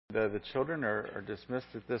The children are dismissed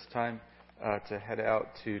at this time to head out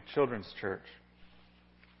to Children's Church.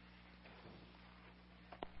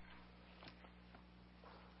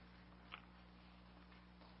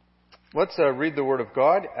 Let's read the Word of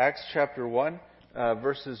God, Acts chapter 1,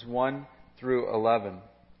 verses 1 through 11.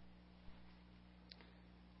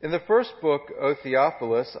 In the first book, O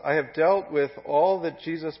Theophilus, I have dealt with all that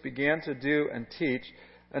Jesus began to do and teach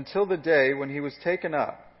until the day when he was taken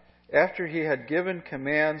up, after he had given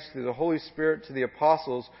commands through the Holy Spirit to the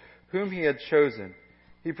apostles whom he had chosen.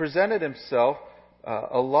 He presented himself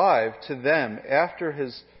alive to them after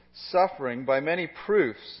his suffering by many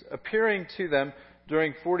proofs, appearing to them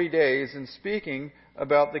during 40 days and speaking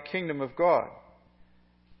about the kingdom of God.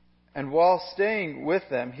 And while staying with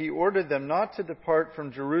them, he ordered them not to depart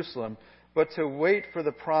from Jerusalem, but to wait for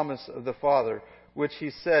the promise of the Father, which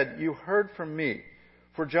he said, "You heard from me.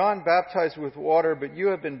 For John baptized with water, but you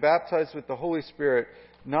have been baptized with the Holy Spirit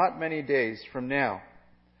not many days from now."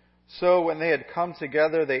 So when they had come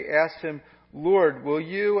together, they asked him, "Lord, will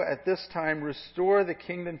you at this time restore the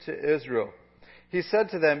kingdom to Israel?" He said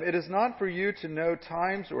to them, "It is not for you to know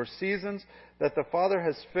times or seasons that the Father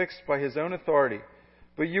has fixed by his own authority,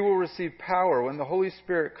 but you will receive power when the Holy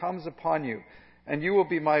Spirit comes upon you, and you will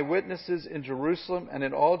be my witnesses in Jerusalem and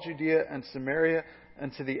in all Judea and Samaria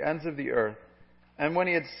and to the ends of the earth." And when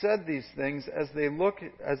he had said these things, as they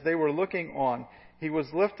were looking on, he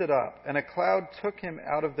was lifted up, and a cloud took him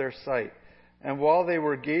out of their sight. And while they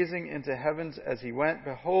were gazing into heavens as he went,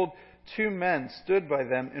 behold, two men stood by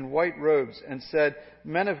them in white robes and said,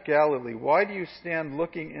 "Men of Galilee, why do you stand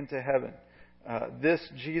looking into heaven? This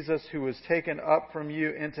Jesus who was taken up from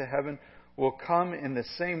you into heaven will come in the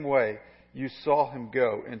same way you saw him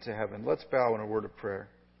go into heaven." Let's bow in a word of prayer.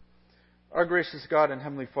 Our gracious God and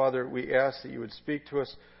Heavenly Father, we ask that you would speak to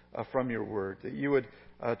us from your word, that you would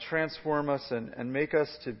transform us and make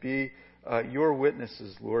us to be your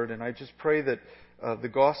witnesses, Lord. And I just pray that the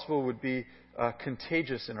gospel would be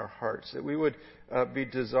contagious in our hearts, that we would be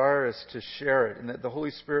desirous to share it, and that the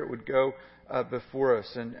Holy Spirit would go before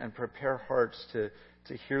us and prepare hearts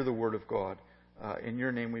to hear the word of God. In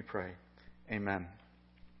your name we pray. Amen.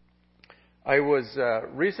 I was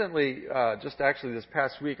recently, just actually this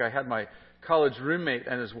past week, I had my college roommate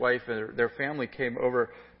and his wife and their family came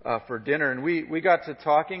over for dinner, and we got to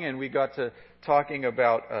talking, and we got to talking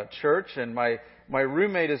about church. And my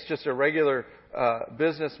roommate is just a regular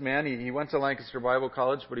businessman. He went to Lancaster Bible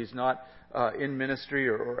College, but he's not in ministry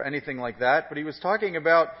or anything like that. But he was talking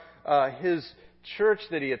about his church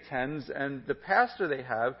that he attends, and the pastor they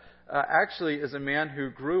have actually is a man who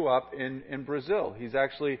grew up in Brazil. He's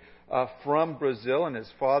actually from Brazil, and his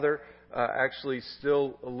father actually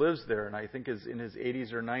still lives there, and I think is in his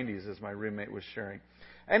 80s or 90s, as my roommate was sharing.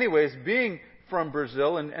 Anyways, being from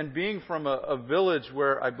Brazil and being from a village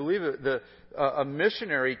where I believe a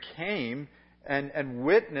missionary came and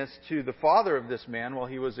witnessed to the father of this man while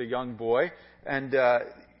he was a young boy, and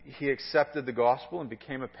he accepted the gospel and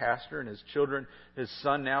became a pastor, and his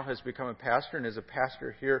son now has become a pastor and is a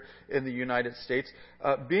pastor here in the United States.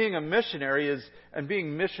 Being a missionary and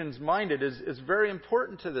being missions-minded is very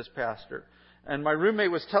important to this pastor. And my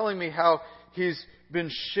roommate was telling me how he's been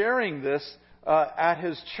sharing this at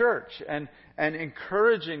his church and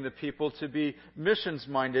encouraging the people to be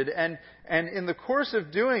missions-minded. And in the course of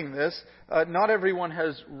doing this, not everyone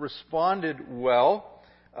has responded well.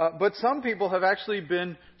 But some people have actually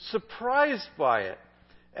been surprised by it.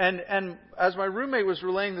 And as my roommate was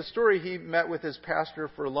relaying the story, he met with his pastor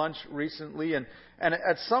for lunch recently. And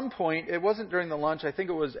at some point, it wasn't during the lunch, I think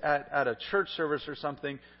it was at a church service or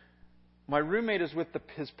something, my roommate is with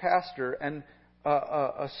his pastor, and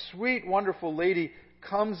a sweet, wonderful lady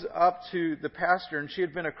comes up to the pastor, and she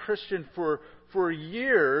had been a Christian for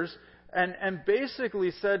years, and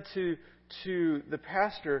basically said to the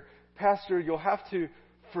pastor, "Pastor, you'll have to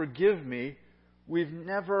forgive me, we've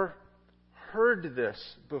never heard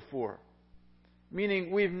this before." Meaning,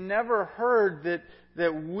 we've never heard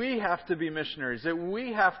that we have to be missionaries, that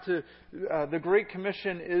we have to, the Great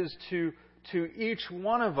Commission is to each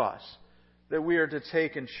one of us, that we are to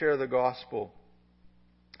take and share the gospel.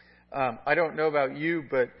 I don't know about you,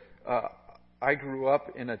 but I grew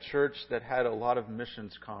up in a church that had a lot of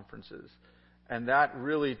missions conferences. And that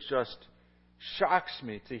really just shocks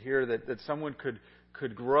me to hear that someone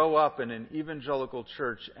could grow up in an evangelical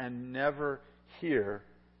church and never hear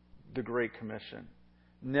the Great Commission.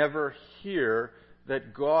 Never hear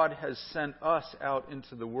that God has sent us out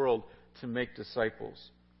into the world to make disciples.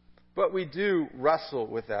 But we do wrestle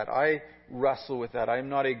with that. I wrestle with that. I'm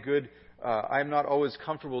not always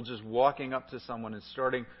comfortable just walking up to someone and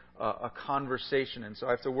starting a conversation. And so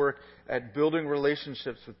I have to work at building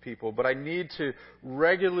relationships with people. But I need to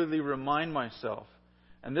regularly remind myself.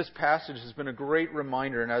 And this passage has been a great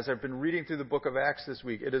reminder. And as I've been reading through the book of Acts this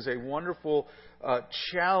week, it is a wonderful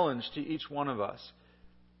challenge to each one of us.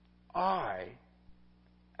 I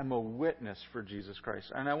am a witness for Jesus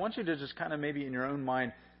Christ. And I want you to just kind of maybe in your own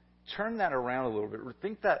mind turn that around a little bit.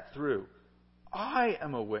 Think that through. I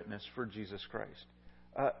am a witness for Jesus Christ.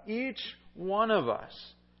 Each one of us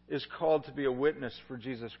is called to be a witness for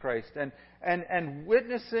Jesus Christ. And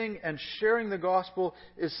witnessing and sharing the gospel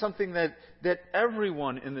is something that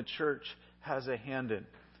everyone in the church has a hand in.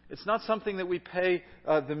 It's not something that we pay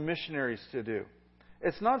the missionaries to do.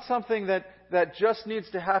 It's not something that just needs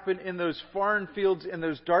to happen in those foreign fields, in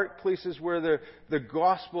those dark places where the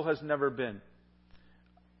gospel has never been.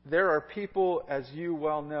 There are people, as you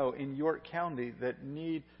well know, in York County that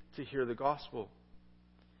need to hear the gospel.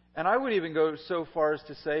 And I would even go so far as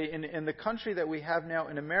to say, in the country that we have now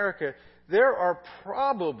in America, there are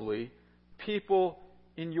probably people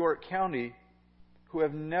in York County who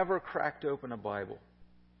have never cracked open a Bible,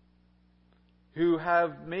 who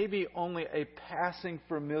have maybe only a passing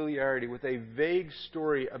familiarity with a vague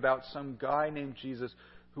story about some guy named Jesus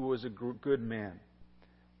who was a good man.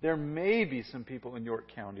 There may be some people in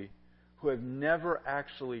York County who have never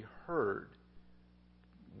actually heard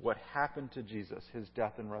what happened to Jesus, his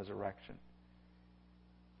death and resurrection.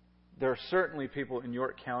 There are certainly people in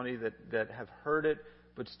York County that have heard it,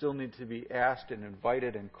 but still need to be asked and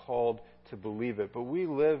invited and called to believe it. But we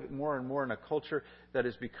live more and more in a culture that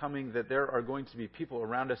is becoming that there are going to be people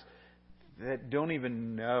around us that don't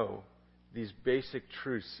even know these basic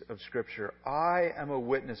truths of Scripture. I am a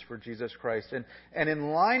witness for Jesus Christ. And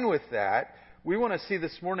in line with that, we want to see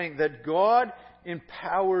this morning that God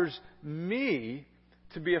empowers me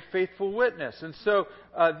to be a faithful witness. And so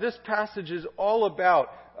this passage is all about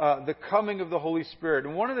the coming of the Holy Spirit.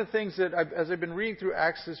 And one of the things that, as I've been reading through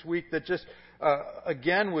Acts this week, that just,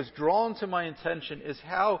 again, was drawn to my attention is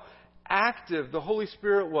how active the Holy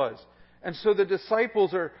Spirit was. And so the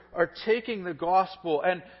disciples are taking the gospel,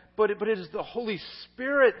 but it is the Holy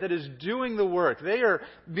Spirit that is doing the work. They are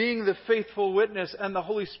being the faithful witness, and the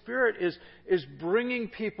Holy Spirit is bringing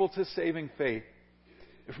people to saving faith.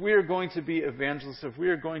 If we are going to be evangelists, if we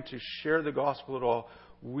are going to share the gospel at all,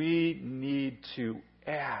 we need to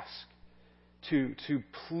ask, to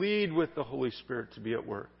plead with the Holy Spirit to be at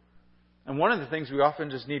work. And one of the things we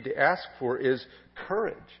often just need to ask for is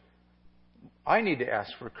courage. I need to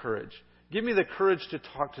ask for courage. Give me the courage to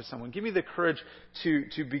talk to someone. Give me the courage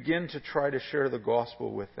to begin to try to share the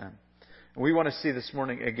gospel with them. And we want to see this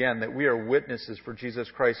morning, again, that we are witnesses for Jesus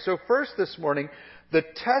Christ. So first this morning, the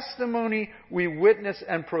testimony we witness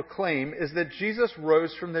and proclaim is that Jesus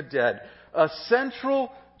rose from the dead.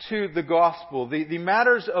 Central to the gospel, the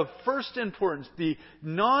matters of first importance, the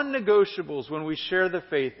non-negotiables when we share the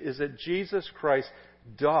faith, is that Jesus Christ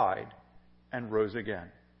died and rose again.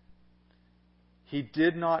 He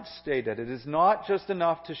did not stay dead. It is not just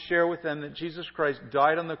enough to share with them that Jesus Christ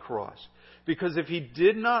died on the cross. Because if He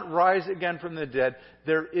did not rise again from the dead,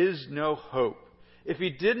 there is no hope. If He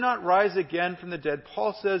did not rise again from the dead,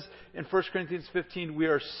 Paul says in 1 Corinthians 15, we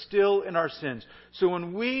are still in our sins. So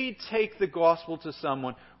when we take the gospel to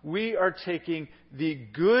someone, we are taking the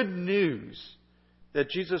good news that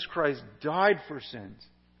Jesus Christ died for sins.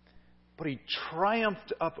 But He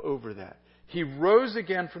triumphed up over that. He rose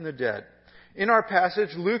again from the dead. In our passage,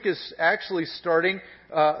 Luke is actually starting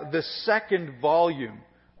the second volume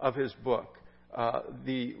of his book.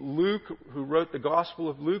 The Luke, who wrote the Gospel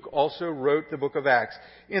of Luke, also wrote the book of Acts.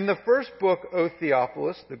 In the first book, O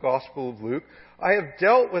Theophilus, the Gospel of Luke, I have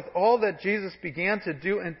dealt with all that Jesus began to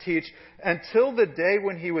do and teach until the day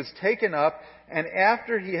when He was taken up and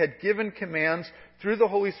after He had given commands through the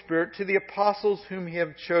Holy Spirit to the apostles whom He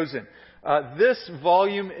had chosen. This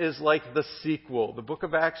volume is like the sequel. The book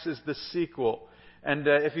of Acts is the sequel. And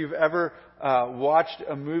if you've ever watched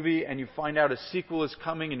a movie and you find out a sequel is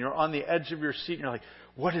coming and you're on the edge of your seat and you're like,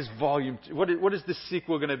 what is volume 2? What is the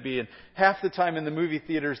sequel going to be? And half the time in the movie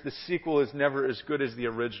theaters, the sequel is never as good as the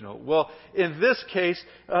original. Well, in this case,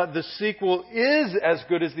 the sequel is as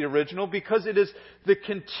good as the original because it is the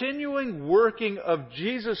continuing working of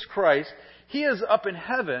Jesus Christ. He is up in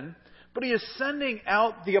heaven, but He is sending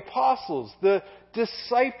out the apostles, the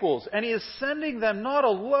disciples, and He is sending them not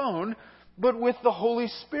alone, but with the Holy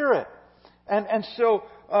Spirit. And so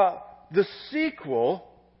the sequel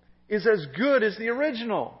is as good as the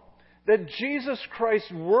original. That Jesus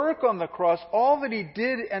Christ's work on the cross, all that He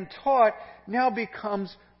did and taught, now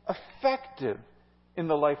becomes effective in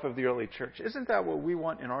the life of the early church. Isn't that what we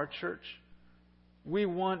want in our church? We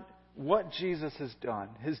want what Jesus has done,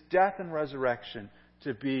 his death and resurrection,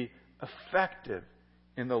 to be effective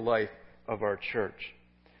in the life of our church.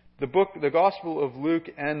 The Gospel of Luke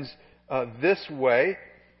ends this way.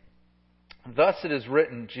 Thus it is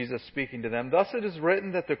written, Jesus speaking to them, thus it is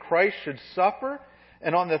written that the Christ should suffer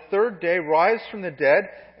and on the third day rise from the dead,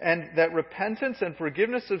 and that repentance and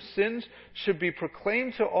forgiveness of sins should be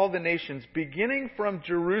proclaimed to all the nations, beginning from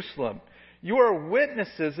Jerusalem. You are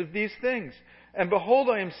witnesses of these things. And behold,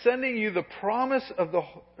 I am sending you the promise of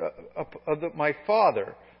my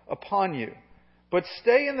Father upon you. But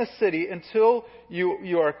stay in the city until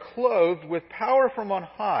you are clothed with power from on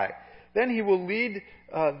high. Then he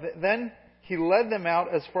led them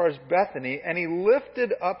out as far as Bethany, and he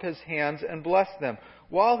lifted up his hands and blessed them.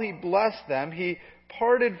 While he blessed them, he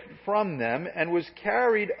parted from them and was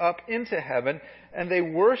carried up into heaven, and they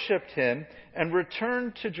worshipped him and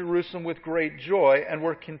returned to Jerusalem with great joy and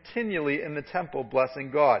were continually in the temple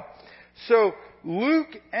blessing God. So Luke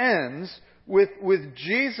ends with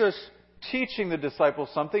Jesus teaching the disciples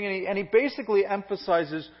something, and he basically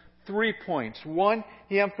emphasizes 3 points. One,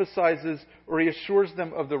 he emphasizes, or he assures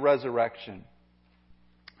them of the resurrection.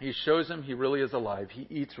 He shows them he really is alive. He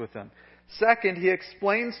eats with them. Second, he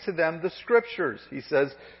explains to them the Scriptures. He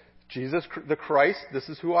says, Jesus, the Christ, this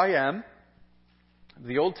is who I am.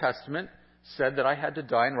 The Old Testament said that I had to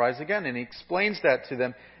die and rise again, and he explains that to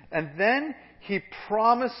them. And then he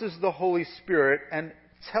promises the Holy Spirit and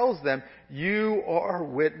tells them, you are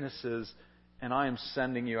witnesses, and I am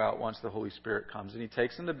sending you out once the Holy Spirit comes. And he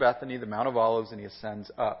takes them to Bethany, the Mount of Olives, and he ascends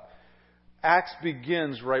up. Acts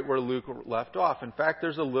begins right where Luke left off. In fact,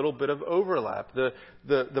 there's a little bit of overlap.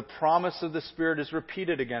 The promise of the Spirit is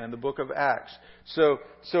repeated again in the book of Acts. So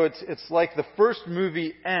it's like the first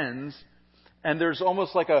movie ends, and there's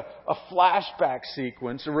almost like a flashback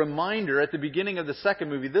sequence, a reminder at the beginning of the second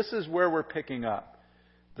movie. This is where we're picking up.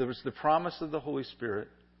 There was the promise of the Holy Spirit,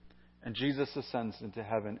 and Jesus ascends into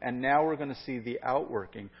heaven. And now we're going to see the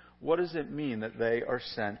outworking. What does it mean that they are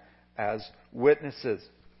sent as witnesses?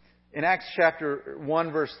 In Acts chapter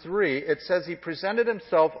 1, verse 3, it says he presented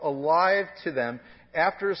himself alive to them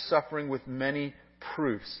after his suffering with many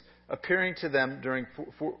proofs, appearing to them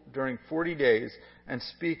during 40 days and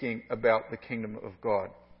speaking about the kingdom of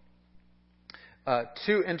God.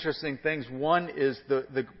 Two interesting things. One is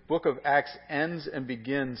the book of Acts ends and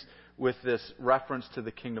begins with this reference to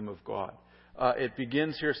the kingdom of God. It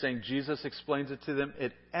begins here saying Jesus explains it to them.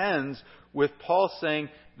 It ends with Paul saying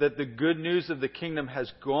that the good news of the kingdom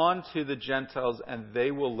has gone to the Gentiles and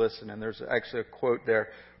they will listen. And there's actually a quote there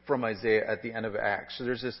from Isaiah at the end of Acts. So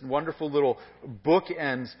there's this wonderful little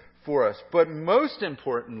bookends for us. But most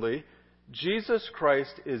importantly, Jesus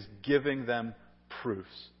Christ is giving them proofs.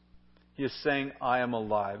 He is saying, I am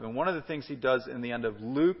alive. And one of the things he does in the end of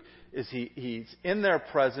Luke is he's in their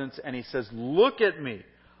presence and he says, look at me.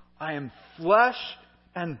 I am flesh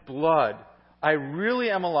and blood. I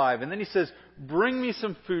really am alive. And then he says, bring me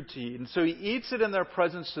some food to eat. And so he eats it in their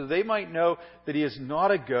presence so they might know that he is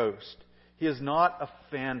not a ghost. He is not a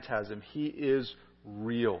phantasm. He is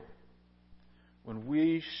real. When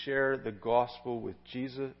we share the gospel with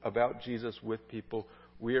Jesus, about Jesus with people,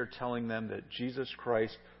 we are telling them that Jesus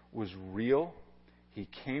Christ was real. He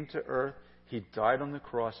came to earth. He died on the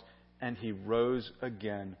cross. And he rose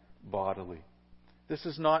again bodily. This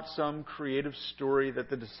is not some creative story that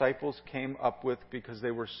the disciples came up with because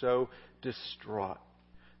they were so distraught.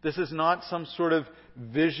 This is not some sort of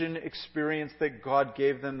vision experience that God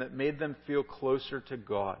gave them that made them feel closer to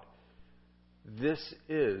God. This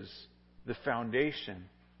is the foundation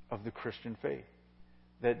of the Christian faith.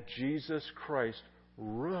 That Jesus Christ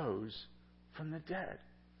rose from the dead.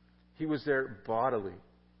 He was there bodily.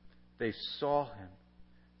 They saw him.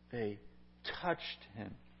 They touched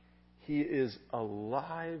him. He is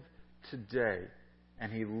alive today,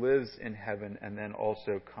 and he lives in heaven and then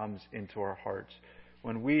also comes into our hearts.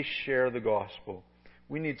 When we share the gospel,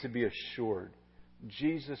 we need to be assured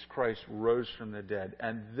Jesus Christ rose from the dead,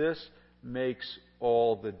 and this makes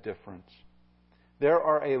all the difference. There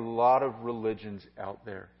are a lot of religions out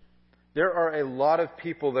there. There are a lot of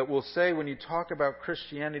people that will say, when you talk about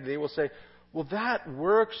Christianity, they will say, well, that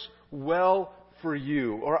works well for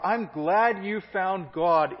you, or I'm glad you found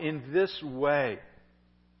God in this way.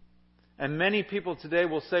 And many people today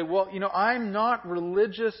will say, well, I'm not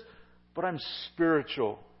religious, but I'm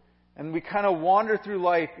spiritual. And we kind of wander through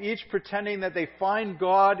life, each pretending that they find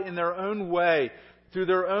God in their own way, through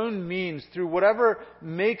their own means, through whatever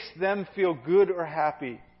makes them feel good or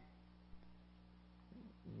happy.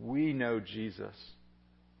 We know Jesus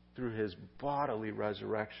through his bodily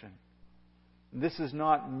resurrection. This is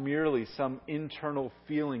not merely some internal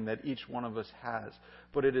feeling that each one of us has,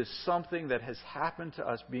 but it is something that has happened to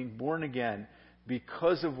us being born again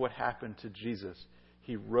because of what happened to Jesus.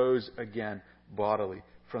 He rose again bodily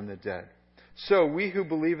from the dead. So we who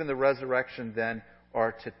believe in the resurrection then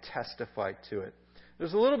are to testify to it.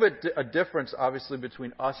 There's a little bit a difference, obviously,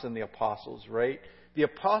 between us and the apostles, right? The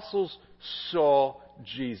apostles saw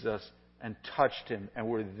Jesus and touched him and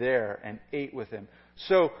were there and ate with him.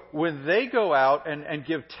 So when they go out and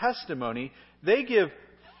give testimony, they give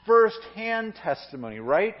first-hand testimony,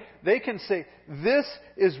 right? They can say, this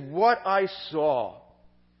is what I saw.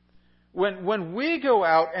 When we go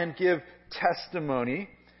out and give testimony,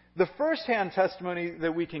 the first-hand testimony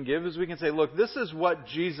that we can give is we can say, look, this is what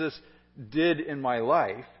Jesus did in my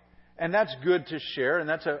life. And that's good to share, and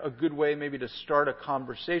that's a good way maybe to start a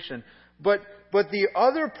conversation. But the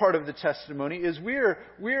other part of the testimony is we are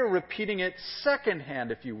repeating it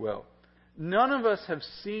secondhand, if you will. None of us have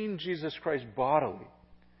seen Jesus Christ bodily,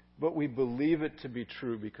 but we believe it to be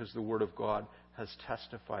true because the Word of God has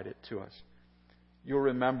testified it to us. You'll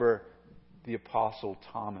remember the Apostle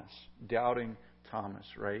Thomas, doubting Thomas,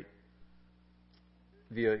 right?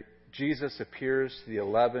 Jesus appears to the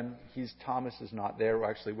 11. Thomas is not there. Well,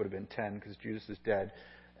 actually, it would have been 10 because Judas is dead.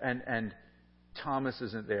 And Thomas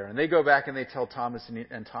isn't there. And they go back and they tell Thomas,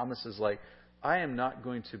 and Thomas is like, I am not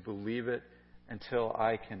going to believe it until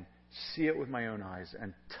I can see it with my own eyes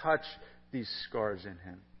and touch these scars in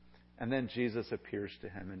him. And then Jesus appears to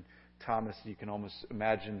him. And Thomas, you can almost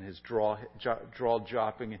imagine his jaw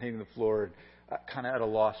dropping and hitting the floor, and kind of at a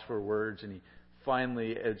loss for words. And he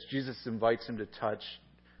finally, as Jesus invites him to touch,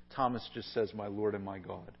 Thomas just says, my Lord and my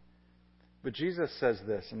God. But Jesus says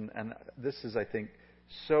this, and this is, I think,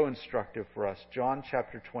 so instructive for us. John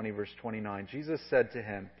chapter 20, verse 29. Jesus said to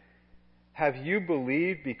him, have you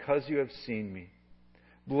believed because you have seen me?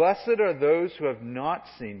 Blessed are those who have not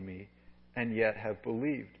seen me and yet have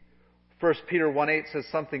believed. 1 Peter 1:8 says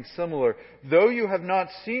something similar. Though you have not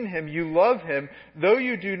seen him, you love him. Though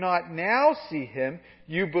you do not now see him,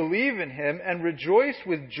 you believe in him and rejoice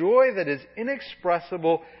with joy that is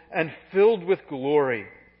inexpressible and filled with glory.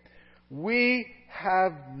 We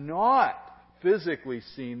have not physically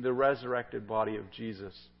seen the resurrected body of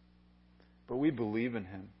Jesus, but we believe in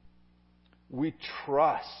him. We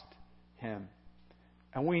trust him.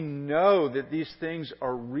 And we know that these things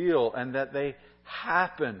are real and that they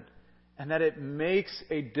happened. And that it makes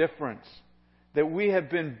a difference. That we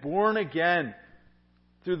have been born again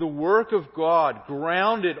through the work of God,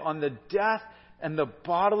 grounded on the death and the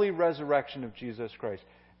bodily resurrection of Jesus Christ.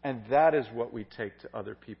 And that is what we take to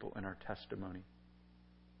other people in our testimony.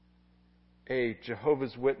 A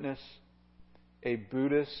Jehovah's Witness, a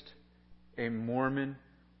Buddhist, a Mormon,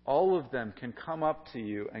 all of them can come up to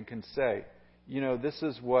you and can say, you know, this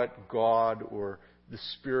is what God or the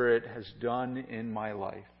Spirit has done in my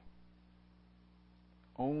life.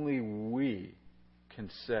 Only we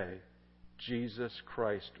can say Jesus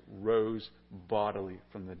Christ rose bodily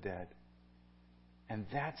from the dead. And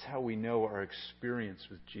that's how we know our experience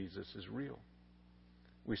with Jesus is real.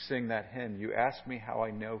 We sing that hymn, you ask me how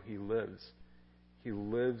I know he lives. He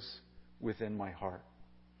lives within my heart.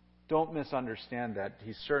 Don't misunderstand that.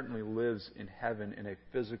 He certainly lives in heaven in a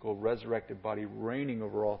physical, resurrected body, reigning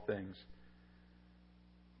over all things.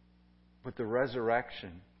 But the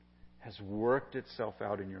resurrection has worked itself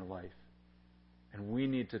out in your life. And we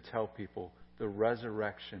need to tell people the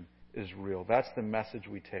resurrection is real. That's the message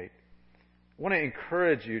we take. I want to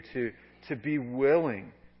encourage you to be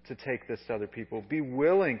willing to take this to other people. Be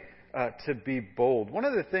willing to be bold. One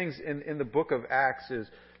of the things in the book of Acts is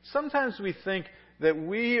sometimes we think that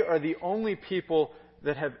we are the only people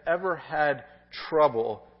that have ever had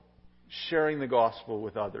trouble sharing the gospel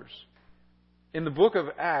with others. In the book of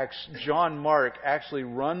Acts, John Mark actually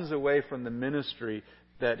runs away from the ministry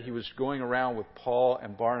that he was going around with Paul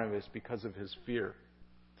and Barnabas because of his fear.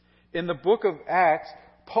 In the book of Acts,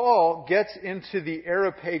 Paul gets into the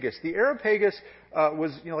Areopagus. The Areopagus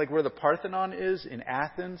was, like where the Parthenon is in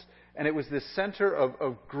Athens, and it was the center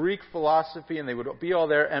of Greek philosophy, and they would be all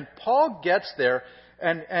there. And Paul gets there,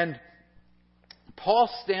 and Paul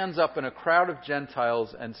stands up in a crowd of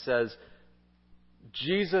Gentiles and says,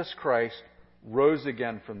 Jesus Christ rose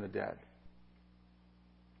again from the dead.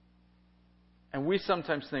 And we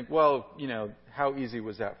sometimes think, well, how easy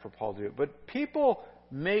was that for Paul to do it? But people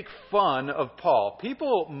make fun of Paul.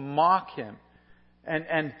 People mock him.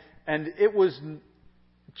 And it was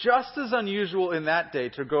just as unusual in that day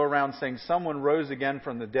to go around saying someone rose again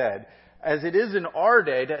from the dead as it is in our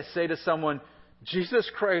day to say to someone, Jesus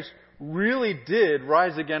Christ really did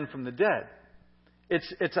rise again from the dead.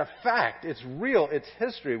 It's a fact. It's real. It's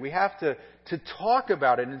history. We have to talk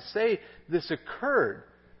about it and say this occurred.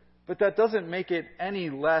 But that doesn't make it any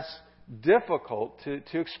less difficult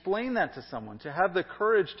to explain that to someone, to have the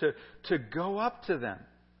courage to go up to them.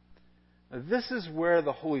 This is where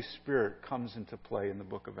the Holy Spirit comes into play in the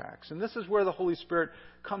book of Acts. And this is where the Holy Spirit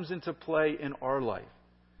comes into play in our life.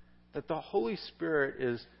 That the Holy Spirit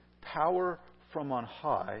is power from on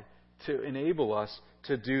high to enable us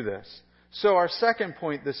to do this. So our second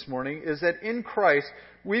point this morning is that in Christ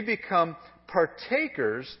we become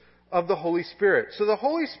partakers of the Holy Spirit. So the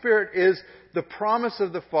Holy Spirit is the promise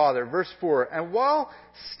of the Father. Verse 4, and while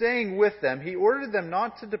staying with them, He ordered them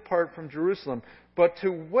not to depart from Jerusalem, but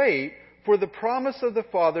to wait for the promise of the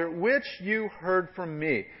Father, which you heard from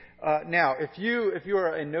me. Now, if you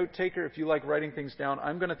are a note taker, if you like writing things down,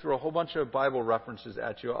 I'm going to throw a whole bunch of Bible references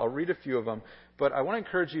at you. I'll read a few of them, but I want to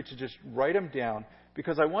encourage you to just write them down,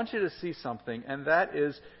 because I want you to see something, and that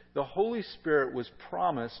is the Holy Spirit was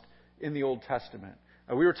promised in the Old Testament.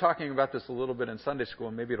 We were talking about this a little bit in Sunday school,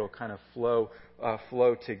 and maybe it'll kind of flow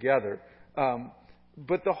together.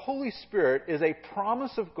 But the Holy Spirit is a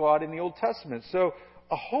promise of God in the Old Testament. So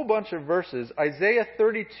a whole bunch of verses. Isaiah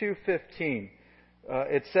 32:15.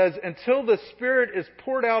 It says, until the Spirit is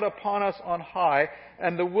poured out upon us on high,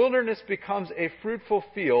 and the wilderness becomes a fruitful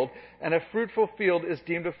field, and a fruitful field is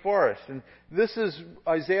deemed a forest. And this is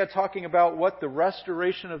Isaiah talking about what the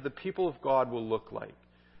restoration of the people of God will look like.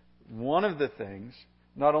 One of the things,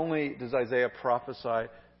 not only does Isaiah prophesy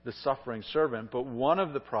the suffering servant, but one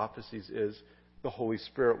of the prophecies is the Holy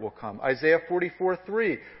Spirit will come. Isaiah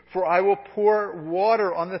 44:3, for I will pour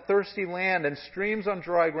water on the thirsty land and streams on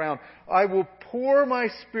dry ground. I will pour my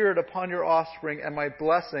Spirit upon your offspring and my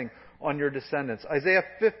blessing on your descendants. Isaiah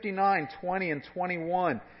 59:20 and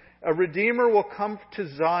 21, a Redeemer will come to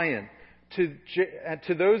Zion,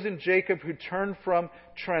 to those in Jacob who turn from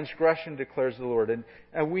transgression, declares the Lord.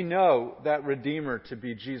 And we know that Redeemer to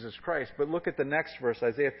be Jesus Christ. But look at the next verse,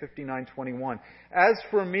 Isaiah 59:21. As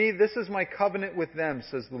for me, this is my covenant with them,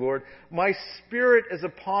 says the Lord. My Spirit is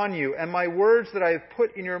upon you, and my words that I have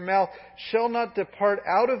put in your mouth shall not depart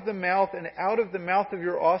out of the mouth and out of the mouth of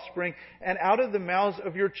your offspring and out of the mouths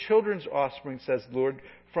of your children's offspring, says the Lord,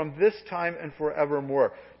 from this time and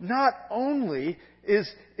forevermore. Not only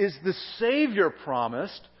is the Savior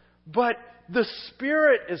promised, but the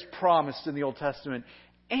Spirit is promised in the Old Testament.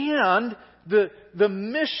 And the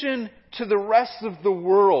mission to the rest of the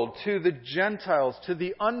world, to the Gentiles, to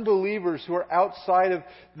the unbelievers who are outside of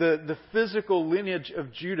the physical lineage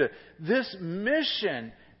of Judah, this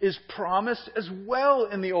mission is promised as well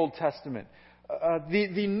in the Old Testament.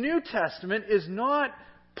 The New Testament is not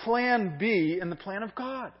plan B in the plan of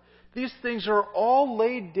God. These things are all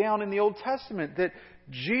laid down in the Old Testament, that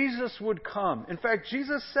Jesus would come. In fact,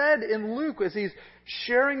 Jesus said in Luke, as He's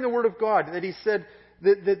sharing the Word of God, that He said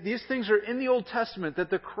that these things are in the Old Testament, that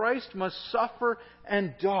the Christ must suffer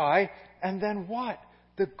and die, and then what?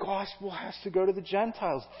 The gospel has to go to the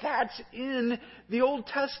Gentiles. That's in the Old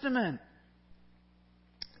Testament.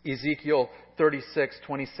 Ezekiel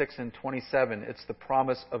 36:26 and 27. It's the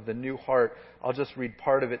promise of the new heart. I'll just read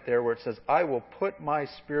part of it there where it says, I will put my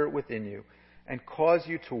Spirit within you and cause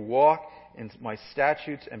you to walk in my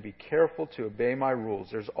statutes and be careful to obey my rules.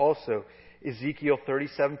 There's also Ezekiel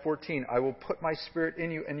 37:14. I will put my Spirit in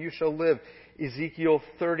you and you shall live. Ezekiel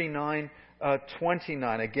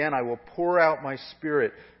 39:29. Again, I will pour out my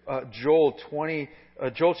Spirit. Joel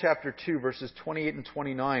chapter 2, verses 28 and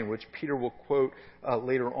 29, which Peter will quote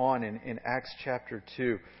later on in Acts chapter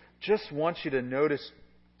 2. Just want you to notice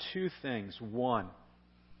two things. One,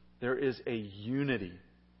 there is a unity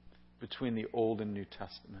between the Old and New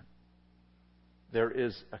Testament. There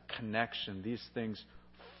is a connection. These things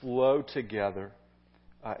flow together.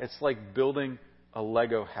 It's like building a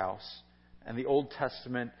Lego house. And the Old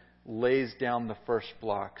Testament lays down the first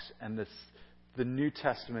blocks, and the New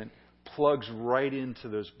Testament plugs right into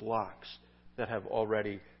those blocks that have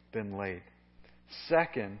already been laid.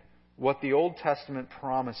 Second, what the Old Testament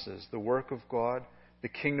promises, the work of God, the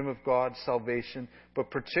kingdom of God, salvation, but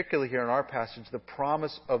particularly here in our passage, the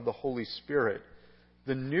promise of the Holy Spirit,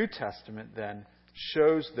 the New Testament then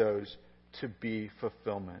shows those to be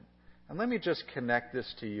fulfillment. And let me just connect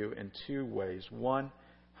this to you in two ways. One,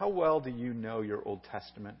 how well do you know your Old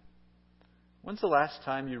Testament? When's the last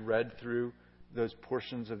time you read through those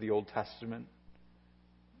portions of the Old Testament?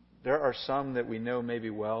 There are some that we know maybe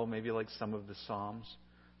well, maybe like some of the Psalms.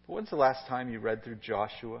 But when's the last time you read through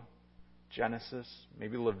Joshua, Genesis,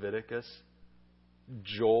 maybe Leviticus,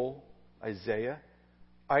 Joel, Isaiah?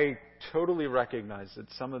 I totally recognize that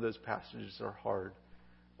some of those passages are hard.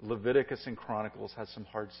 Leviticus and Chronicles has some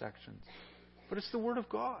hard sections. But it's the Word of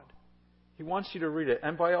God. He wants you to read it.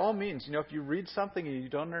 And by all means, if you read something and you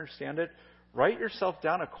don't understand it, write yourself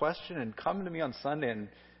down a question and come to me on Sunday. And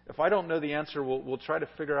if I don't know the answer, we'll try to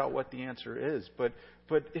figure out what the answer is. But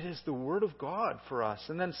it is the Word of God for us.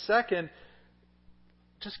 And then second,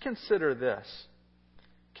 just consider this.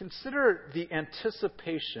 Consider the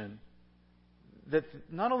anticipation that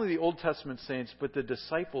not only the Old Testament saints, but the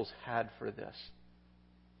disciples had for this.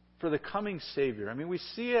 For the coming Savior. I mean, we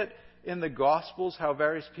see it in the Gospels, how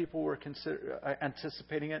various people were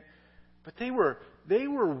anticipating it. But they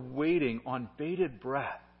were waiting on bated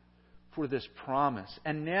breath for this promise.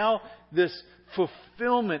 And now this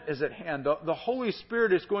fulfillment is at hand. The Holy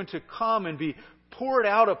Spirit is going to come and be poured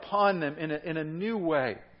out upon them in a new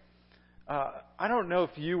way. I don't know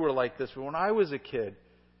if you were like this, but when I was a kid,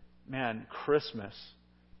 man, Christmas,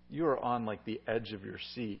 you were on like the edge of your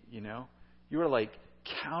seat, You were like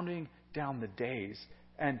counting down the days.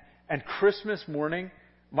 And Christmas morning,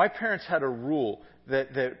 my parents had a rule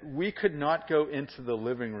that we could not go into the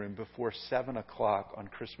living room before 7 o'clock on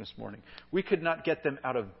Christmas morning. We could not get them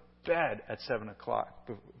out of bed at 7 o'clock,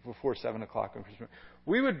 before 7 o'clock on Christmas morning.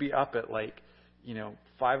 We would be up at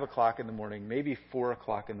 5 o'clock in the morning, maybe 4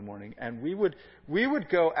 o'clock in the morning, and we would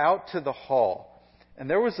go out to the hall. And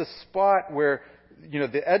there was a spot where,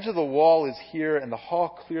 the edge of the wall is here and the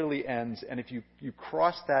hall clearly ends. And if you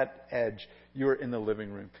cross that edge, you're in the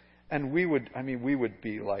living room. And we would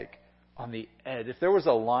be like on the edge. If there was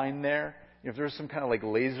a line there, if there was some kind of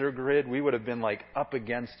laser grid, we would have been up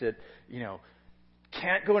against it.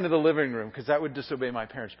 Can't go into the living room because that would disobey my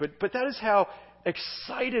parents. But that is how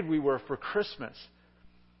excited we were for Christmas.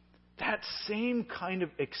 That same kind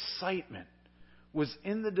of excitement was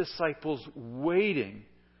in the disciples waiting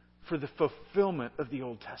for the fulfillment of the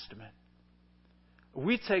Old Testament.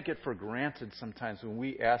 We take it for granted sometimes when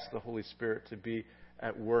we ask the Holy Spirit to be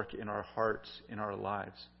at work in our hearts, in our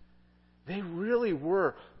lives. They really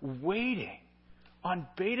were waiting on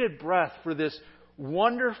bated breath for this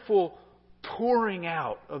wonderful pouring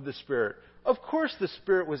out of the Spirit. Of course the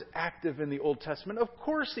Spirit was active in the Old Testament. Of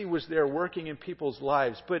course He was there working in people's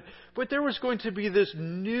lives. But there was going to be this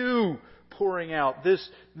new pouring out, this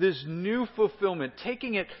new fulfillment,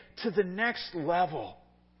 taking it to the next level.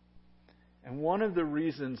 And one of the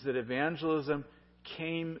reasons that evangelism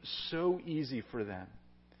came so easy for them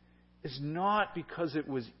is not because it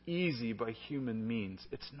was easy by human means.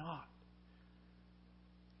 It's not.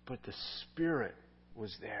 But the Spirit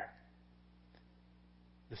was there.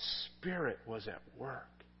 The Spirit was at work.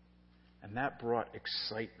 And that brought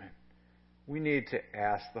excitement. We need to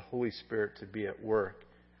ask the Holy Spirit to be at work.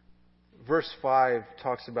 Verse 5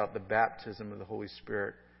 talks about the baptism of the Holy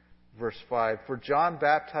Spirit. Verse 5, for John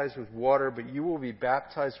baptized with water, but you will be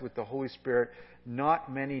baptized with the Holy Spirit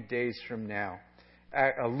not many days from now.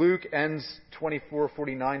 Luke ends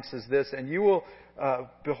 24:49 says this, and you will,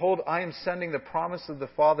 behold, I am sending the promise of the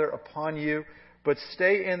Father upon you, but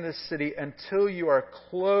stay in this city until you are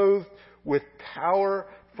clothed with power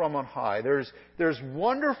from on high. There's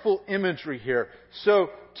wonderful imagery here.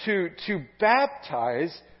 So to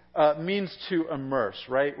baptize means to immerse,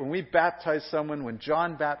 right? When we baptize someone, when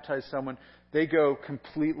John baptized someone, they go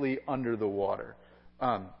completely under the water.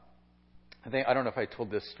 I don't know if I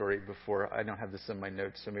told this story before. I don't have this in my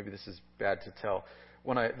notes, so maybe this is bad to tell.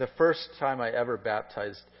 The first time I ever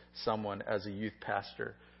baptized someone as a youth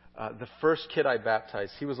pastor, the first kid I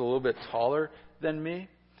baptized, he was a little bit taller than me,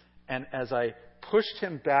 and as I pushed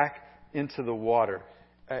him back into the water,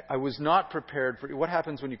 I was not prepared for what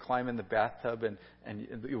happens when you climb in the bathtub and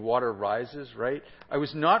the water rises, right? I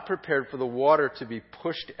was not prepared for the water to be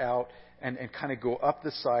pushed out and kind of go up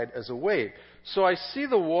the side as a wave. So I see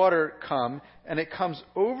the water come, and it comes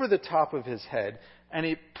over the top of his head, and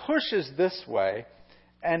he pushes this way,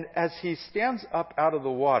 and as he stands up out of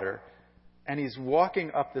the water, and he's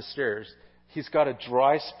walking up the stairs, he's got a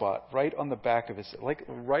dry spot right on the back of his head, like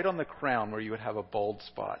right on the crown where you would have a bald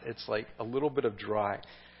spot. It's like a little bit of dry.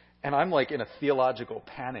 And I'm like in a theological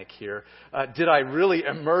panic here. Did I really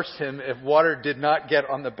immerse him if water did not get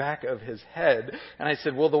on the back of his head? And I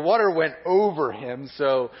said, well, the water went over him,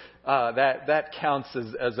 so that counts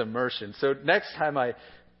as immersion. So next time I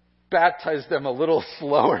baptize them a little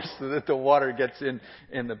slower so that the water gets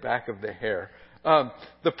in the back of the hair.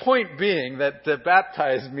 The point being that the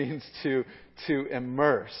baptize means to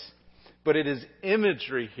immerse. But it is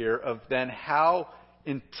imagery here of then how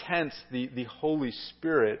intense the Holy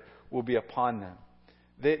Spirit will be upon them.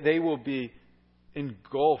 They will be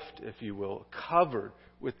engulfed, if you will, covered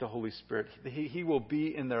with the Holy Spirit. He will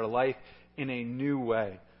be in their life in a new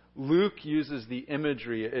way. Luke uses the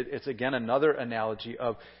imagery. It's again another analogy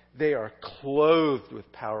of they are clothed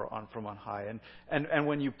with power from on high. And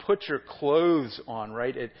when you put your clothes on,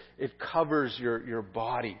 right, it covers your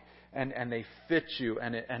body, and they fit you,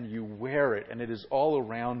 and you wear it, and it is all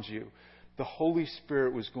around you. The Holy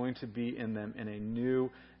Spirit was going to be in them in a new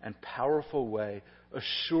and powerful way,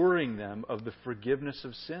 assuring them of the forgiveness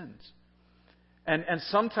of sins. And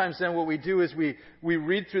sometimes then what we do is we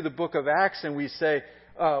read through the book of Acts and we say,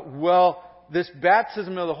 this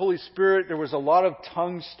baptism of the Holy Spirit, there was a lot of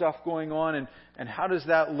tongue stuff going on, and how does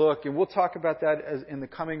that look? And we'll talk about that in the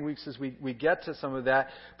coming weeks as we get to some of that.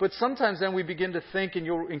 But sometimes then we begin to think, and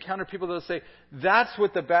you'll encounter people that will say, that's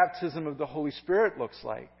what the baptism of the Holy Spirit looks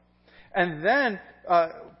like. And then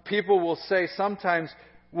people will say sometimes,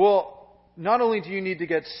 well, not only do you need to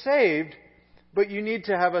get saved, but you need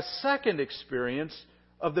to have a second experience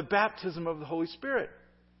of the baptism of the Holy Spirit.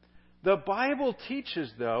 The Bible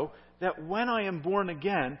teaches, though, that when I am born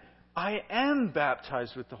again, I am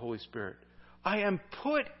baptized with the Holy Spirit. I am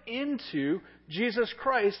put into Jesus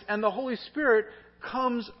Christ, and the Holy Spirit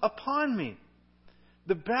comes upon me.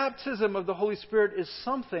 The baptism of the Holy Spirit is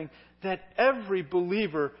something that every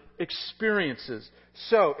believer experiences.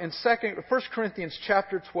 So, in 1 Corinthians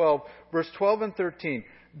chapter 12, verse 12 and 13,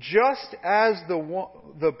 just as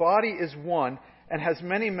the body is one and has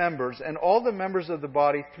many members, and all the members of the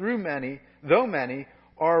body, though many,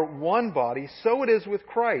 are one body, so it is with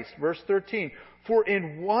Christ. Verse 13, for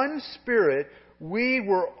in one Spirit we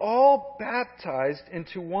were all baptized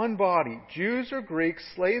into one body, Jews or Greeks,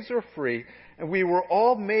 slaves or free, and we were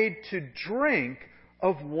all made to drink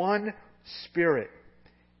of one Spirit.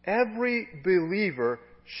 Every believer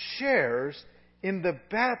shares in the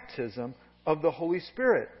baptism of the Holy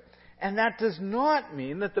Spirit. And that does not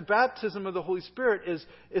mean that the baptism of the Holy Spirit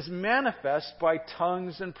is manifest by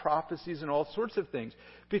tongues and prophecies and all sorts of things.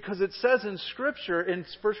 Because it says in Scripture, in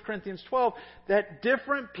 1 Corinthians 12, that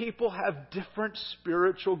different people have different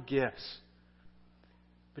spiritual gifts.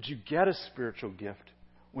 But you get a spiritual gift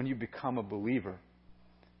when you become a believer.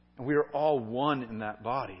 And we are all one in that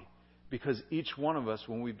body. Because each one of us,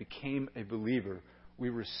 when we became a believer, we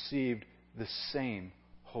received the same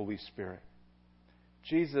Holy Spirit.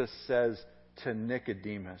 Jesus says to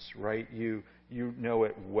Nicodemus, right? You know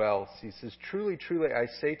it well. He says, truly, truly, I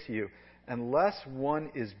say to you, unless one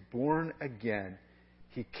is born again,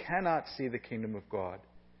 he cannot see the kingdom of God.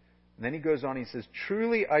 And then he goes on, he says,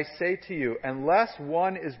 truly, I say to you, unless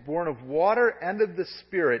one is born of water and of the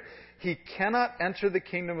Spirit, he cannot enter the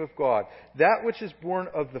kingdom of God. That which is born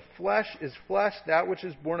of the flesh is flesh. That which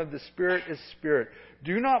is born of the Spirit is spirit.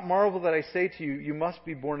 Do not marvel that I say to you, you must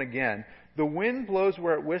be born again. The wind blows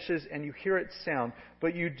where it wishes, and you hear its sound,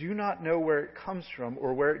 but you do not know where it comes from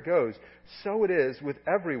or where it goes. So it is with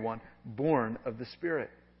everyone born of the Spirit.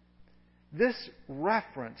 This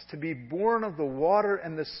reference to be born of the water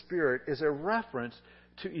and the Spirit is a reference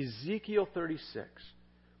to Ezekiel 36,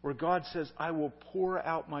 where God says, I will pour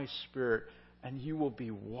out my Spirit and you will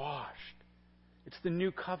be washed. It's the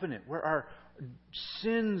new covenant where our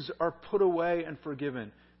sins are put away and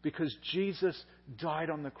forgiven because Jesus died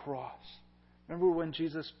on the cross. Remember when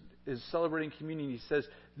Jesus is celebrating communion, he says,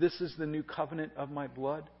 this is the new covenant of my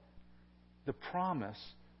blood? The promise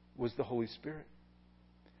was the Holy Spirit.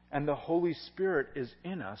 And the Holy Spirit is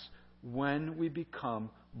in us when we become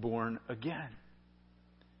born again.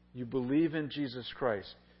 You believe in Jesus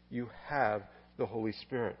Christ, you have the Holy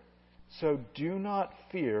Spirit. So do not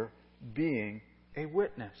fear being a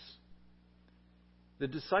witness. The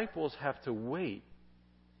disciples have to wait.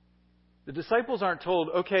 The disciples aren't told,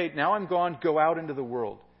 okay, now I'm gone, go out into the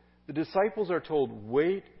world. The disciples are told,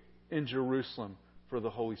 wait in Jerusalem for the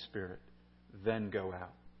Holy Spirit, then go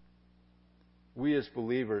out. We as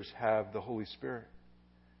believers have the Holy Spirit.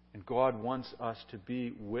 And God wants us to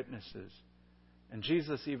be witnesses. And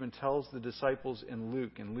Jesus even tells the disciples in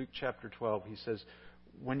Luke chapter 12, he says,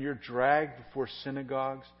 when you're dragged before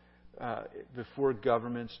synagogues, before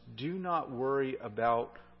governments, do not worry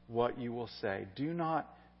about what you will say. Do not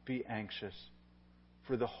be anxious.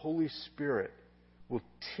 For the Holy Spirit will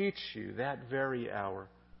teach you that very hour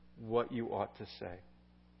what you ought to say.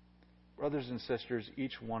 Brothers and sisters,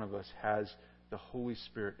 each one of us has the Holy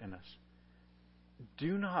Spirit in us.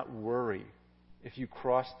 Do not worry if you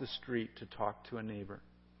cross the street to talk to a neighbor,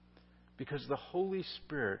 because the Holy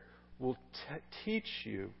Spirit will teach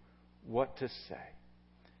you what to say.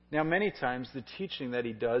 Now, many times the teaching that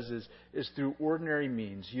He does is through ordinary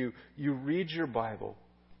means. You read your Bible,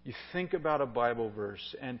 you think about a Bible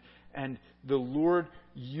verse, and the Lord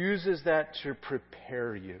uses that to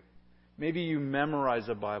prepare you. Maybe you memorize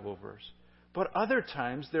a Bible verse. But other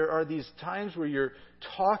times, there are these times where you're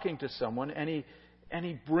talking to someone and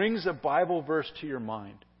he brings a Bible verse to your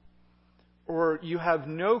mind. or you have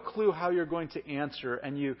no clue how you're going to answer,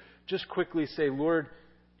 and you just quickly say, Lord,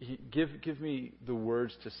 give me the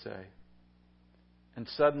words to say. And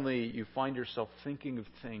suddenly you find yourself thinking of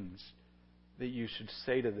things that you should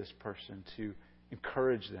say to this person to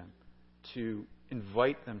encourage them, to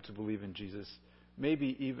invite them to believe in Jesus,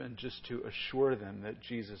 maybe even just to assure them that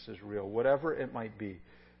Jesus is real. Whatever it might be,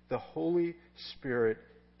 the Holy Spirit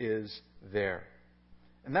is there.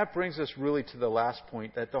 And that brings us really to the last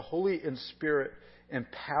point, that the Holy Spirit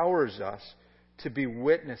empowers us to be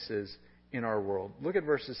witnesses in our world. Look at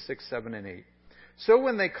verses 6, 7, and 8. So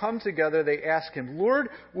when they come together, they ask him, Lord,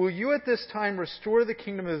 will you at this time restore the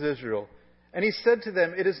kingdom of Israel? And he said to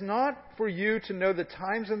them, it is not for you to know the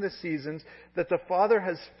times and the seasons that the Father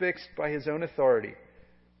has fixed by his own authority,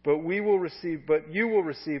 but you will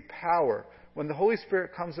receive power when the Holy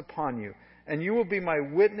Spirit comes upon you. And you will be my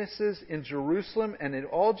witnesses in Jerusalem and in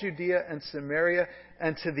all Judea and Samaria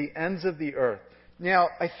and to the ends of the earth. Now,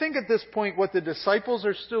 I think at this point what the disciples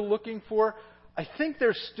are still looking for, I think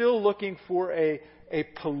they're still looking for a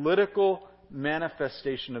political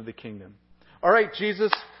manifestation of the kingdom. All right,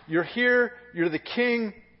 Jesus, you're here. You're the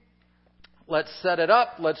king. Let's set it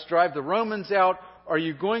up. Let's drive the Romans out. Are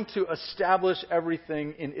you going to establish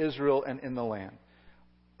everything in Israel and in the land?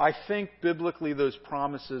 I think biblically those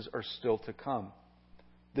promises are still to come.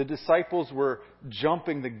 The disciples were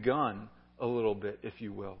jumping the gun a little bit, if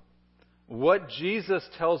you will. What Jesus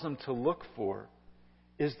tells them to look for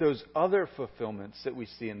is those other fulfillments that we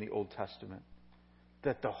see in the Old Testament.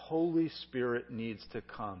 That the Holy Spirit needs to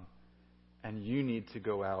come and you need to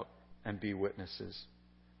go out and be witnesses.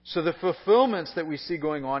 So the fulfillments that we see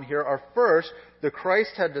going on here are, first, the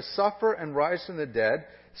Christ had to suffer and rise from the dead.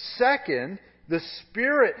 Second, the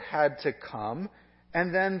Spirit had to come.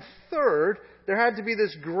 And then third, there had to be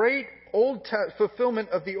this great fulfillment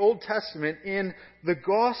of the Old Testament in the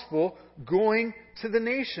gospel going to the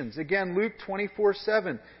nations. Again, Luke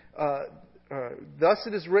 24:7. Thus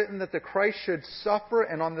it is written that the Christ should suffer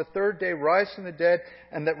and on the third day rise from the dead,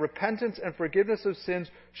 and that repentance and forgiveness of sins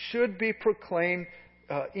should be proclaimed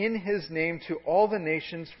in his name to all the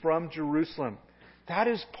nations from Jerusalem. That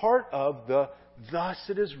is part of the thus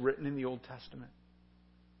it is written in the Old Testament.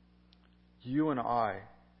 You and I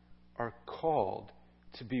are called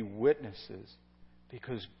to be witnesses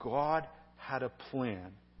because God had a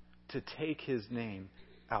plan to take his name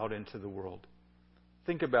out into the world.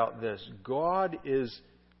 Think about this. God is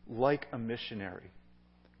like a missionary.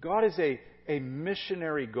 God is a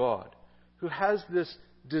missionary God who has this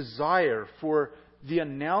desire for the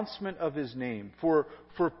announcement of his name, for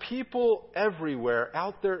people everywhere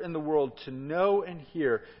out there in the world to know and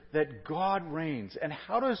hear that God reigns. And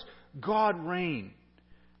how does God reign?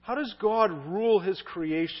 How does God rule his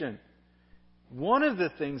creation? One of the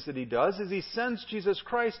things that he does is he sends Jesus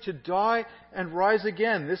Christ to die and rise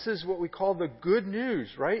again. This is what we call the good news,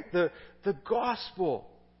 right? The gospel.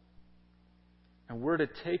 And we're to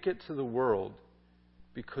take it to the world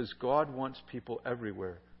because God wants people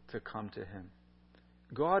everywhere to come to him.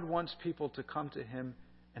 God wants people to come to him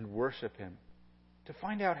and worship him, to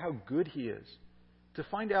find out how good he is, to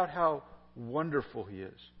find out how wonderful he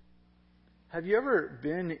is. Have you ever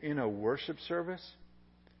been in a worship service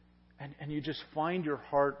and you just find your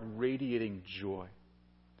heart radiating joy?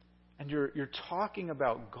 And you're talking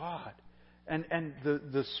about God. And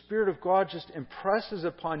the Spirit of God just impresses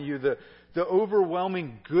upon you the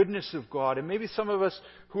overwhelming goodness of God. And maybe some of us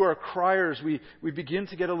who are criers, we begin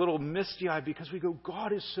to get a little misty-eyed because we go,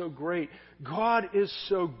 God is so great. God is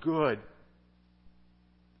so good.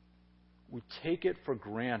 We take it for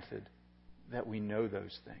granted that we know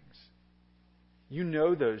those things. You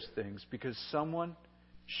know those things because someone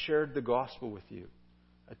shared the gospel with you.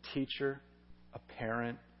 A teacher, a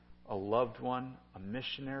parent, a loved one, a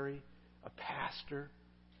missionary, a pastor.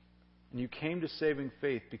 And you came to saving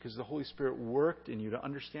faith because the Holy Spirit worked in you to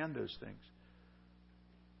understand those things.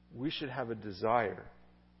 We should have a desire,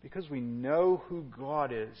 because we know who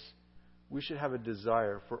God is, we should have a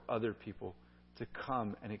desire for other people to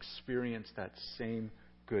come and experience that same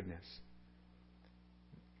goodness.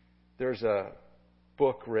 There's a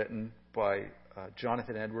book written by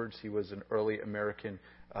Jonathan Edwards. He was an early American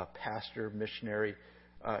pastor, missionary.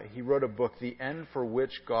 He wrote a book, The End for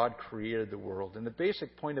Which God Created the World. And the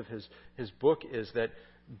basic point of his book is that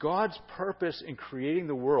God's purpose in creating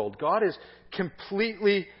the world, God is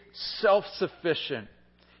completely self-sufficient.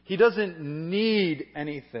 He doesn't need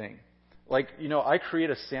anything. Like, I create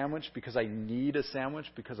a sandwich because I need a sandwich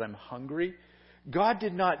because I'm hungry. God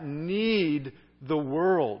did not need the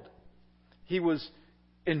world. He was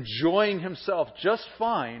enjoying himself just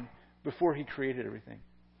fine before he created everything.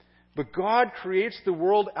 But God creates the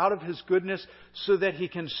world out of His goodness so that He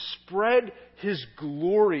can spread His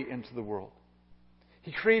glory into the world.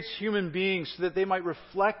 He creates human beings so that they might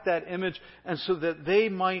reflect that image and so that they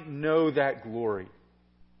might know that glory.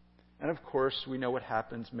 And of course, we know what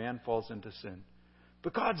happens. Man falls into sin.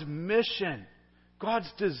 But God's mission,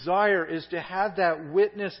 God's desire is to have that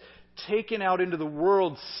witness taken out into the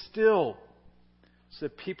world still so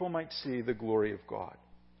that people might see the glory of God.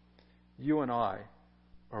 You and I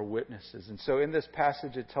are witnesses. And so in this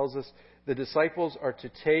passage it tells us the disciples are to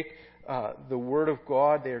take the Word of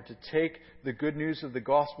God. They are to take the good news of the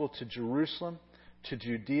gospel to Jerusalem, to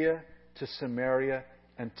Judea, to Samaria,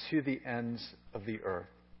 and to the ends of the earth.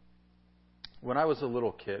 When I was a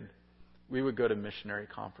little kid, we would go to missionary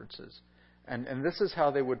conferences. And this is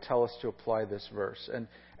how they would tell us to apply this verse. And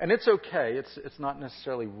it's okay. It's not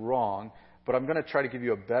necessarily wrong. But I'm going to try to give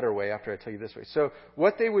you a better way after I tell you this way. So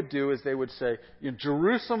what they would do is they would say,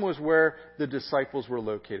 Jerusalem was where the disciples were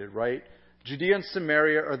located, right? Judea and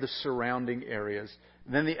Samaria are the surrounding areas.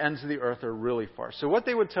 And then the ends of the earth are really far. So what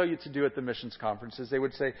they would tell you to do at the missions conferences, they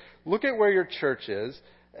would say, look at where your church is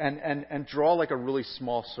and draw like a really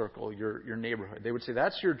small circle, your neighborhood. They would say,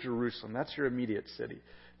 that's your Jerusalem. That's your immediate city.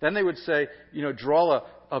 Then they would say, draw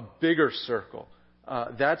a bigger circle.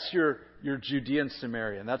 That's your Judea and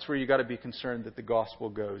Samaria, and that's where you got to be concerned that the gospel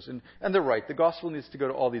goes. And they're right. The gospel needs to go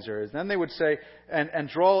to all these areas. And then they would say, and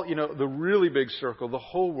draw, the really big circle, the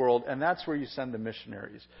whole world, and that's where you send the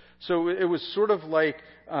missionaries. So it was sort of like,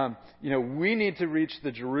 we need to reach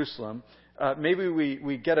the Jerusalem. Maybe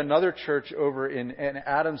we get another church over in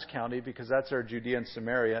Adams County because that's our Judea and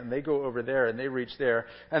Samaria, and they go over there and they reach there,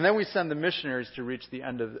 and then we send the missionaries to reach the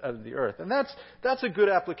end of the earth. And that's a good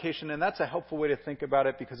application, and that's a helpful way to think about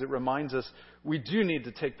it because it reminds us we do need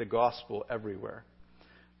to take the gospel everywhere.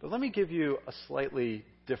 But let me give you a slightly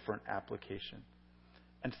different application.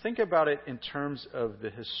 And think about it in terms of the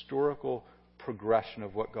historical progression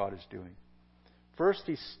of what God is doing. First,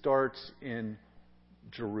 He starts in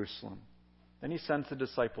Jerusalem. Then He sends the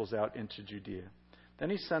disciples out into Judea.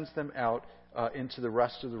 Then He sends them out into the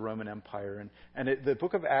rest of the Roman Empire. And the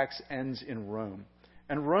book of Acts ends in Rome.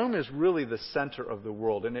 And Rome is really the center of the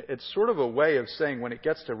world. And it's sort of a way of saying when it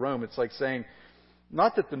gets to Rome, it's like saying,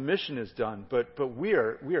 not that the mission is done, but we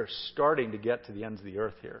are starting to get to the ends of the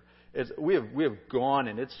earth here. We have gone,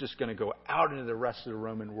 and it's just going to go out into the rest of the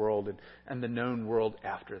Roman world and the known world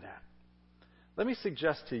after that. Let me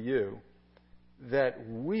suggest to you that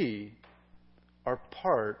we are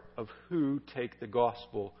part of who take the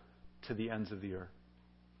gospel to the ends of the earth.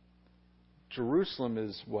 Jerusalem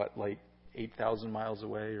is like 8,000 miles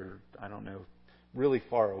away, or I don't know, really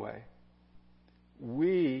far away.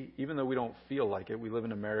 We, even though we don't feel like it, we live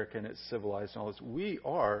in America and it's civilized and all this, we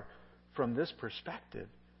are, from this perspective,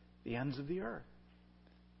 the ends of the earth.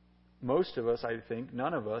 Most of us, I think,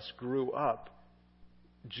 none of us grew up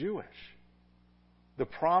Jewish. The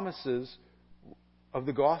promises of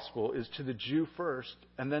the gospel is to the Jew first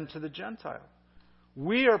and then to the Gentile.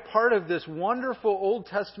 We are part of this wonderful Old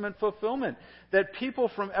Testament fulfillment that people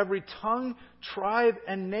from every tongue, tribe,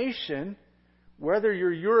 and nation, whether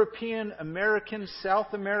you're European, American,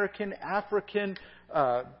 South American, African,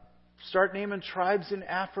 start naming tribes in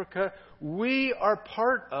Africa, we are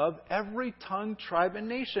part of every tongue, tribe, and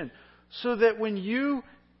nation. So that when you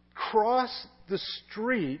cross the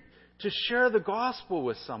street to share the gospel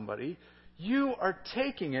with somebody, you are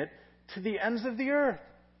taking it to the ends of the earth.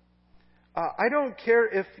 I don't care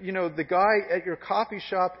if, the guy at your coffee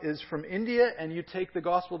shop is from India and you take the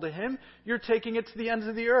gospel to him, you're taking it to the ends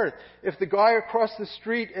of the earth. If the guy across the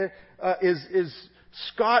street is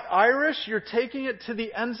Scot-Irish, you're taking it to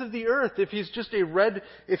the ends of the earth. If he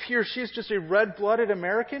or she is just a red-blooded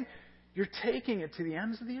American, you're taking it to the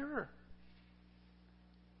ends of the earth.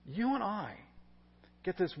 You and I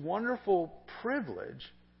get this wonderful privilege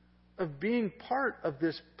of being part of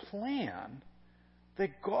this plan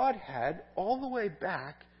that God had all the way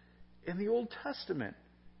back in the Old Testament.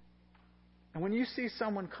 And when you see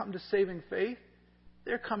someone come to saving faith,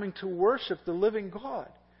 they're coming to worship the living God,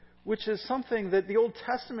 which is something that the Old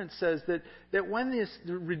Testament says that when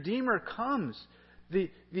the Redeemer comes, the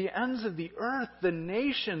ends of the earth, the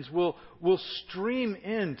nations will stream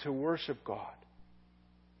in to worship God.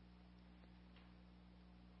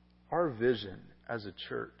 Our vision as a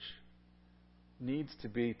church needs to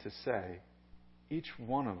be to say, each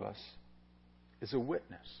one of us is a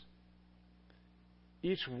witness.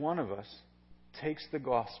 Each one of us takes the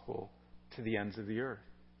gospel to the ends of the earth.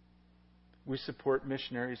 We support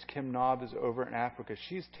missionaries. Kim Knob is over in Africa.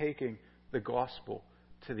 She's taking the gospel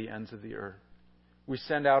to the ends of the earth. We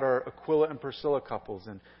send out our Aquila and Priscilla couples,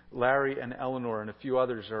 and Larry and Eleanor and a few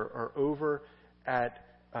others are over at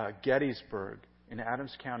Gettysburg in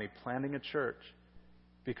Adams County planting a church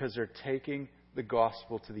because they're taking the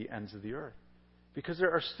gospel to the ends of the earth. Because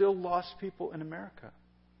there are still lost people in America.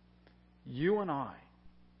 You and I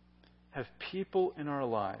have people in our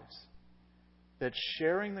lives that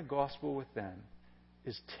sharing the gospel with them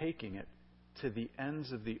is taking it to the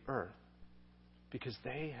ends of the earth because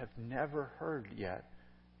they have never heard yet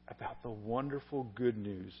about the wonderful good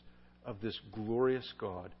news of this glorious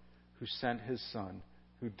God who sent His Son,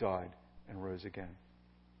 who died and rose again.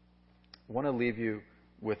 I want to leave you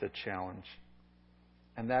with a challenge,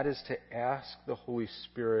 and that is to ask the Holy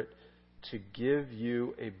Spirit to give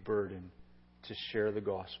you a burden to share the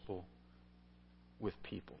gospel with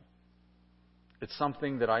people. It's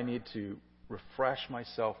something that I need to refresh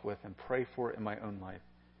myself with and pray for in my own life.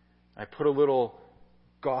 I put a little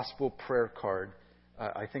gospel prayer card.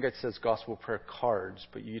 I think it says gospel prayer cards,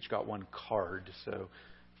 but you each got one card, so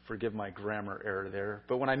forgive my grammar error there.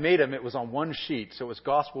 But when I made them, it was on one sheet, so it was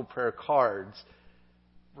gospel prayer cards.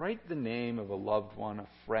 Write the name of a loved one, a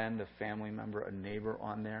friend, a family member, a neighbor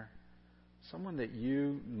on there. Someone that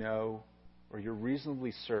you know or you're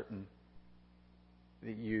reasonably certain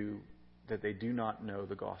that they do not know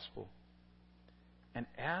the gospel. And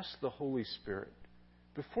ask the Holy Spirit,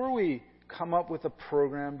 before we come up with a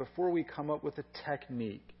program, before we come up with a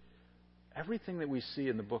technique, everything that we see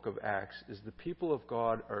in the book of Acts is the people of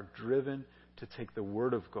God are driven to take the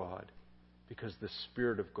Word of God because the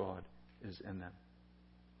Spirit of God is in them.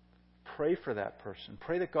 Pray for that person.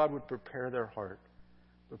 Pray that God would prepare their heart.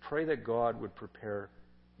 But pray that God would prepare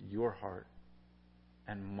your heart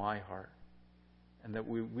and my heart. And that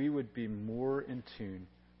we would be more in tune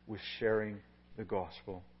with sharing the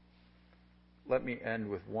gospel. Let me end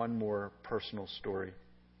with one more personal story.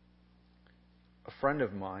 A friend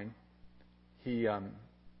of mine,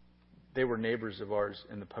 they were neighbors of ours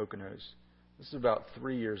in the Poconos. This is about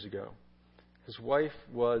 3 years ago. His wife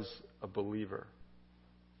was a believer.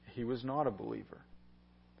 He was not a believer.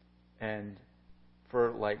 And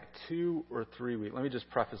for like 2 or 3 weeks, let me just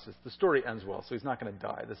preface this. The story ends well, so he's not going to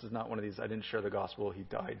die. This is not one of these I didn't share the gospel, he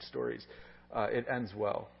died stories. It ends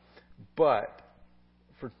well. But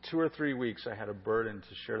for 2 or 3 weeks, I had a burden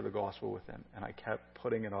to share the gospel with him, and I kept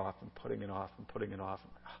putting it off and putting it off and putting it off.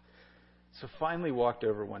 So finally walked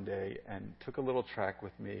over one day and took a little track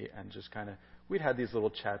with me and just we'd had these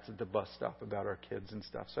little chats at the bus stop about our kids and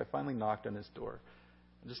stuff. So I finally knocked on his door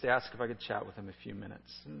and just asked if I could chat with him a few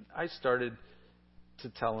minutes. And I started to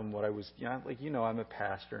tell him what I was, I'm a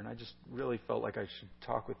pastor, and I just really felt like I should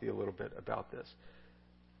talk with you a little bit about this.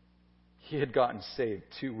 He had gotten saved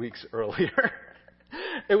 2 weeks earlier.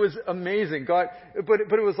 It was amazing. God, but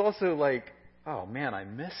it was also like, oh man, I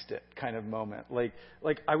missed it kind of moment. Like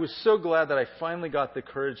I was so glad that I finally got the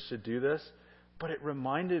courage to do this, but it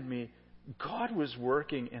reminded me God was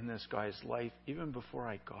working in this guy's life even before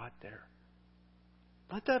I got there.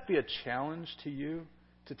 Let that be a challenge to you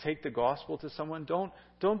to take the gospel to someone.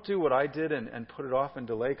 Don't do what I did and put it off and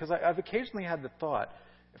delay, because I've occasionally had the thought,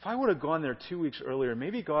 if I would have gone there 2 weeks earlier,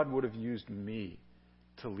 maybe God would have used me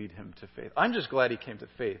to lead him to faith. I'm just glad he came to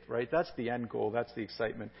faith, right? That's the end goal. That's the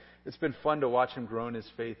excitement. It's been fun to watch him grow in his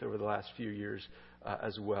faith over the last few years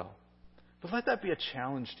as well. But let that be a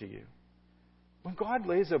challenge to you. When God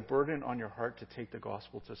lays a burden on your heart to take the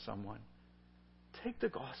gospel to someone, take the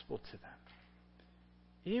gospel to them.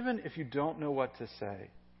 Even if you don't know what to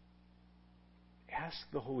say, ask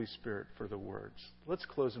the Holy Spirit for the words. Let's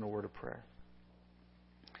close in a word of prayer.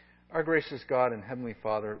 Our gracious God and Heavenly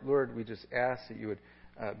Father, Lord, we just ask that you would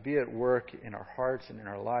be at work in our hearts and in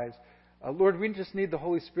our lives. Lord, we just need the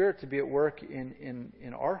Holy Spirit to be at work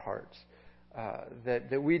in our hearts.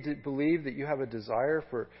 That we believe that you have a desire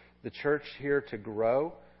for the church here to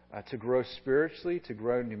grow spiritually, to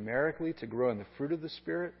grow numerically, to grow in the fruit of the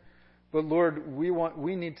Spirit. But Lord,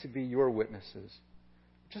 we need to be your witnesses.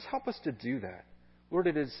 Just help us to do that. Lord,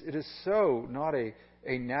 it is so not a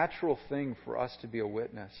natural thing for us to be a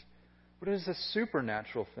witness, but it is a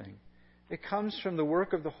supernatural thing. It comes from the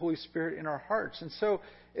work of the Holy Spirit in our hearts. And so,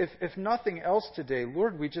 if nothing else today,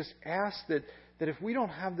 Lord, we just ask that if we don't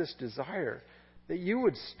have this desire, that you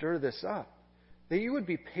would stir this up, that you would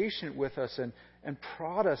be patient with us and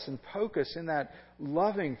prod us and poke us in that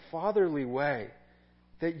loving, fatherly way,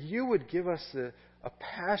 that you would give us a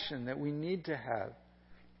passion that we need to have.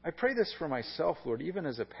 I pray this for myself, Lord, even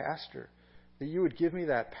as a pastor, that you would give me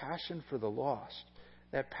that passion for the lost,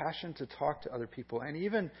 that passion to talk to other people, and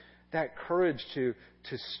even that courage to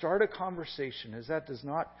start a conversation, as that does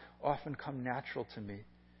not often come natural to me,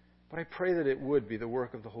 But I pray that it would be the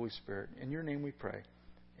work of the Holy Spirit. In your name we pray.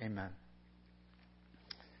 Amen.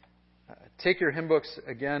 Take your hymn books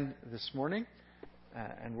again this morning,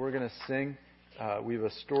 and we're going to sing. We have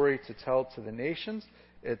a story to tell to the nations.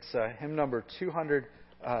 It's hymn number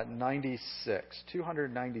 296.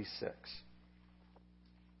 296.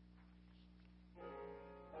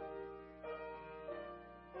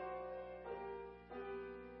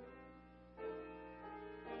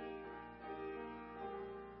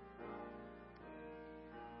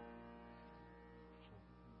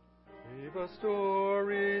 We've a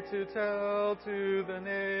story to tell to the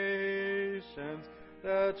nations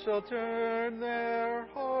that shall turn their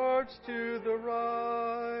hearts to the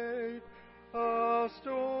right. A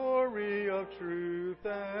story of truth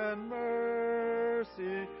and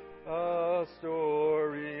mercy, a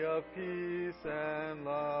story of peace and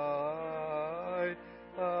light,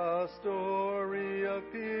 a story of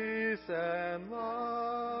peace and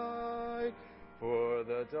light. For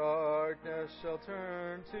the darkness shall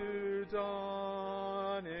turn to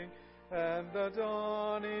dawning, and the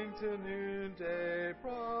dawning to noonday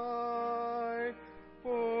bright.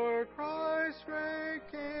 For Christ's great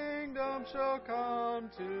kingdom shall come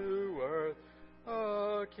to earth,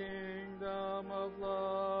 a kingdom of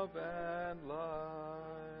love and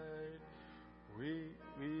light.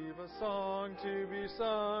 We've a song to be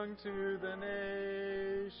sung to the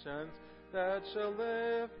nations, that shall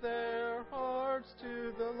lift their hearts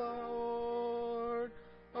to the Lord,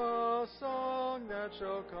 a song that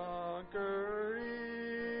shall conquer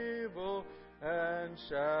evil and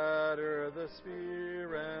shatter the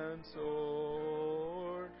spear and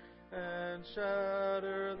sword, and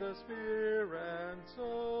shatter the spear and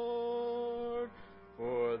sword.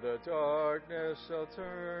 For the darkness shall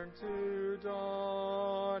turn to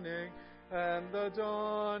dawning, and the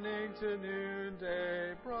dawning to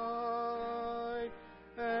noonday bright.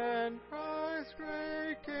 And Christ's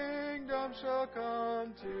great kingdom shall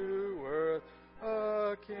come to earth,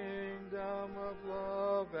 a kingdom of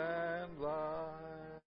love and light.